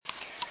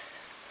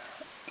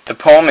The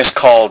poem is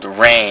called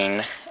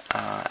Rain.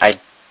 I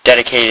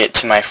dedicate it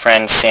to my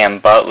friend Sam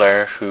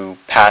Butler, who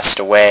passed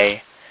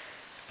away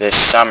this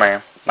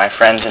summer. My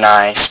friends and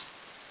I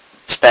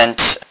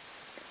spent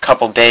a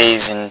couple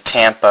days in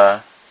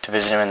Tampa to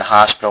visit him in the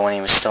hospital when he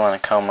was still in a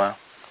coma.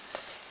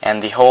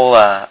 And the whole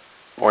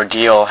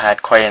ordeal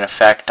had quite an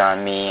effect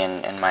on me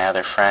and my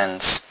other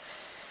friends.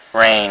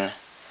 Rain.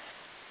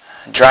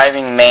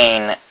 Driving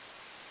Maine,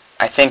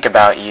 I think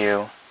about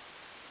you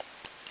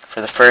for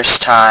the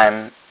first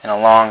time in a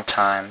long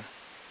time.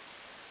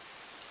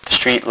 The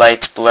street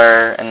lights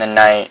blur in the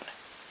night,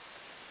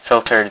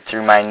 filtered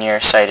through my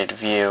nearsighted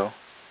view.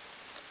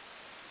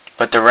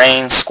 But the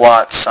rain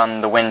squats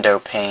on the window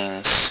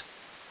panes,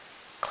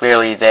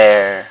 clearly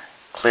there,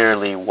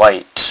 clearly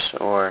white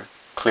or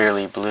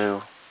clearly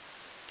blue.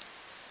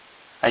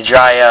 I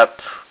dry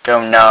up,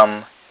 go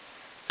numb,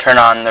 turn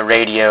on the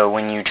radio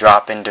when you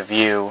drop into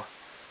view.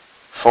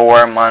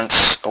 4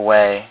 months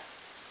away.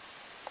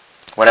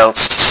 What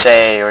else to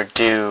say or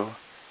do?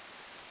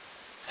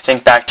 I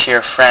think back to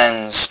your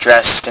friends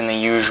dressed in the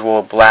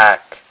usual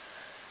black,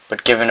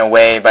 but given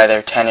away by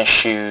their tennis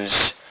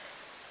shoes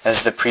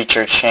as the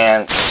preacher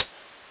chants,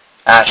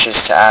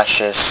 ashes to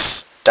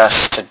ashes,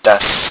 dust to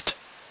dust,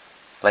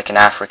 like an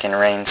African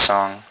rain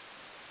song.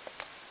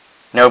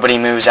 Nobody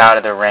moves out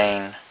of the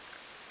rain.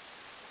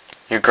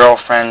 Your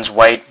girlfriend's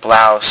white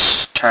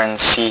blouse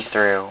turns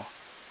see-through,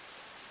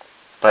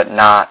 but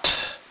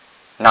not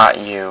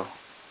you.